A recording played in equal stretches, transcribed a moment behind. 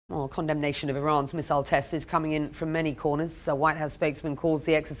Well, condemnation of Iran's missile tests is coming in from many corners. A White House spokesman calls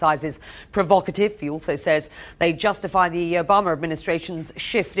the exercises provocative. He also says they justify the Obama administration's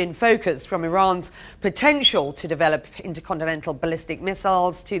shift in focus from Iran's potential to develop intercontinental ballistic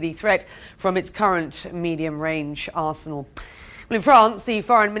missiles to the threat from its current medium-range arsenal. Well, in France, the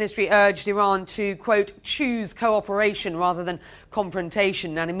Foreign Ministry urged Iran to, quote, choose cooperation rather than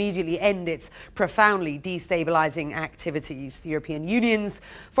confrontation and immediately end its profoundly destabilising activities. The European Union's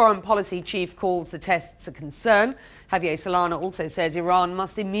foreign policy chief calls the tests a concern. Javier Solana also says Iran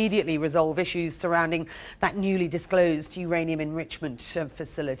must immediately resolve issues surrounding that newly disclosed uranium enrichment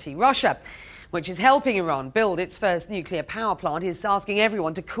facility. Russia, which is helping Iran build its first nuclear power plant, is asking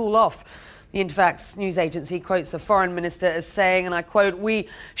everyone to cool off. The Interfax news agency quotes the foreign minister as saying, and I quote, "We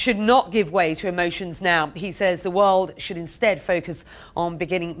should not give way to emotions now." He says the world should instead focus on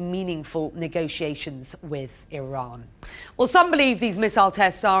beginning meaningful negotiations with Iran. Well, some believe these missile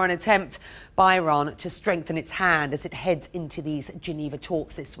tests are an attempt by Iran to strengthen its hand as it heads into these Geneva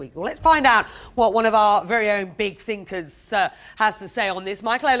talks this week. Well, let's find out what one of our very own big thinkers has to say on this.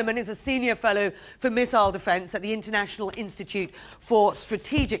 Michael Elleman is a senior fellow for missile defence at the International Institute for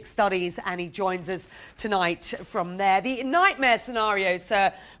Strategic Studies, and he joins us tonight from there. The nightmare scenario,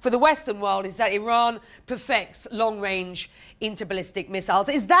 sir, for the Western world is that Iran perfects long-range interballistic missiles.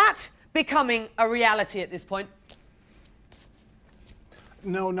 Is that becoming a reality at this point?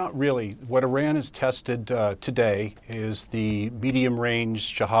 No, not really. What Iran has tested today is the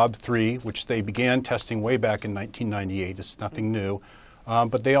medium-range Shahab-3, which they began testing way back in 1998. It's nothing new.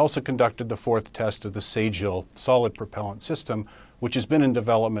 But they also conducted the fourth test of the Sagil solid propellant system, which has been in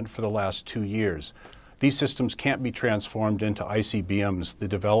development for the last 2 years. These systems can't be transformed into ICBMs. The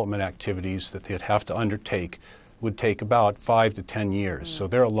development activities that they'd have to undertake would take about 5 to 10 years. So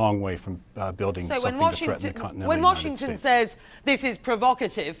they're a long way from building something to threaten the continental United States. When Washington says this is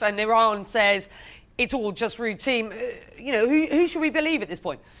provocative and Iran says it's all just routine, you know, who should we believe at this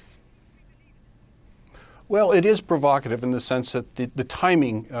point? Well, it is provocative in the sense that the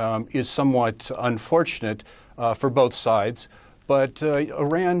timing is somewhat unfortunate for both sides. But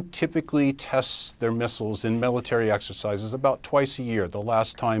Iran typically tests their missiles in military exercises about twice a year, the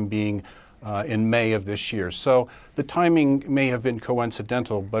last time being in May of this year. So the timing may have been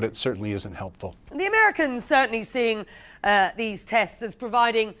coincidental, but it certainly isn't helpful. The Americans certainly seeing these tests as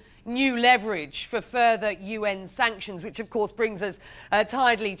providing new leverage for further UN sanctions, which of course brings us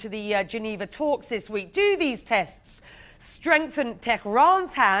tidily to the Geneva talks this week. Do these tests strengthen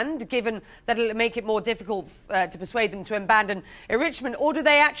Tehran's hand, given that it'll make it more difficult to persuade them to abandon enrichment, or do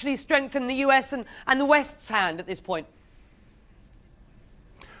they actually strengthen the US and the West's hand at this point?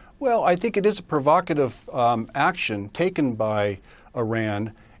 Well, I think it is a provocative action taken by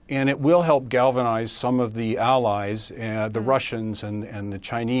Iran, and it will help galvanize some of the allies, the Russians and the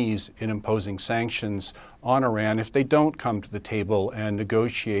Chinese, in imposing sanctions on Iran if they don't come to the table and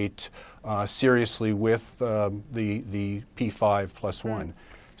negotiate seriously with the P5+1.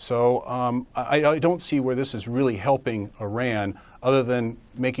 So I don't see where this is really helping Iran other than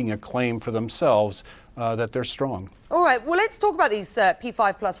making a claim for themselves that they're strong. All right, well, let's talk about these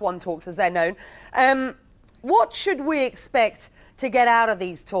P5+1 talks, as they're known. What should we expect to get out of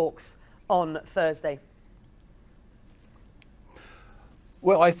these talks on Thursday?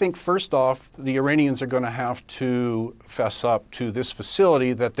 Well, I think first off, the Iranians are going to have to fess up to this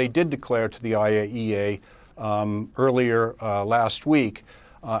facility that they did declare to the IAEA earlier last week.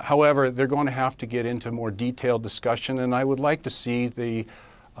 However, they're going to have to get into more detailed discussion, and I would like to see the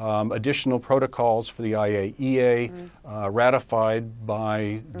additional protocols for the IAEA ratified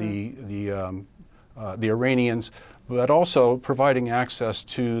by the Iranians, but also providing access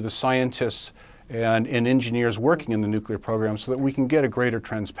to the scientists and engineers working in the nuclear program so that we can get a greater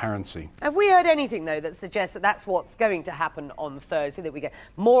transparency. Have we heard anything, though, that suggests that that's what's going to happen on Thursday, that we get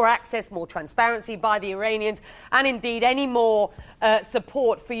more access, more transparency by the Iranians, and indeed any more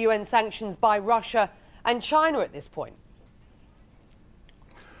support for UN sanctions by Russia and China at this point?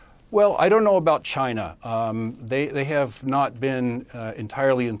 Well, I don't know about China. They have not been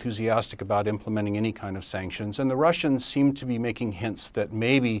entirely enthusiastic about implementing any kind of sanctions, and the Russians seem to be making hints that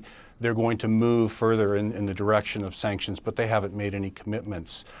maybe they're going to move further in the direction of sanctions, but they haven't made any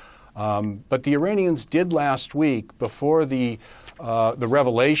commitments. But the Iranians did last week, before the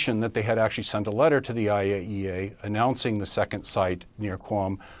revelation that they had actually sent a letter to the IAEA announcing the second site near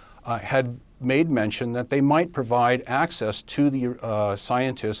Qom, had made mention that they might provide access to the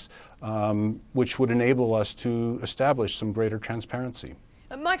scientists, which would enable us to establish some greater transparency.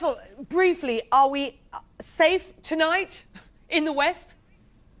 Michael, briefly, are we safe tonight in the West?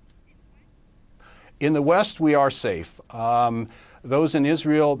 In the West, we are safe. those in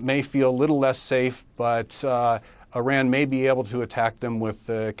Israel may feel a little less safe, but Iran may be able to attack them with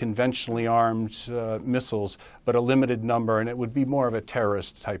conventionally armed missiles, but a limited number, and it would be more of a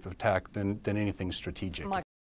terrorist type of attack than anything strategic.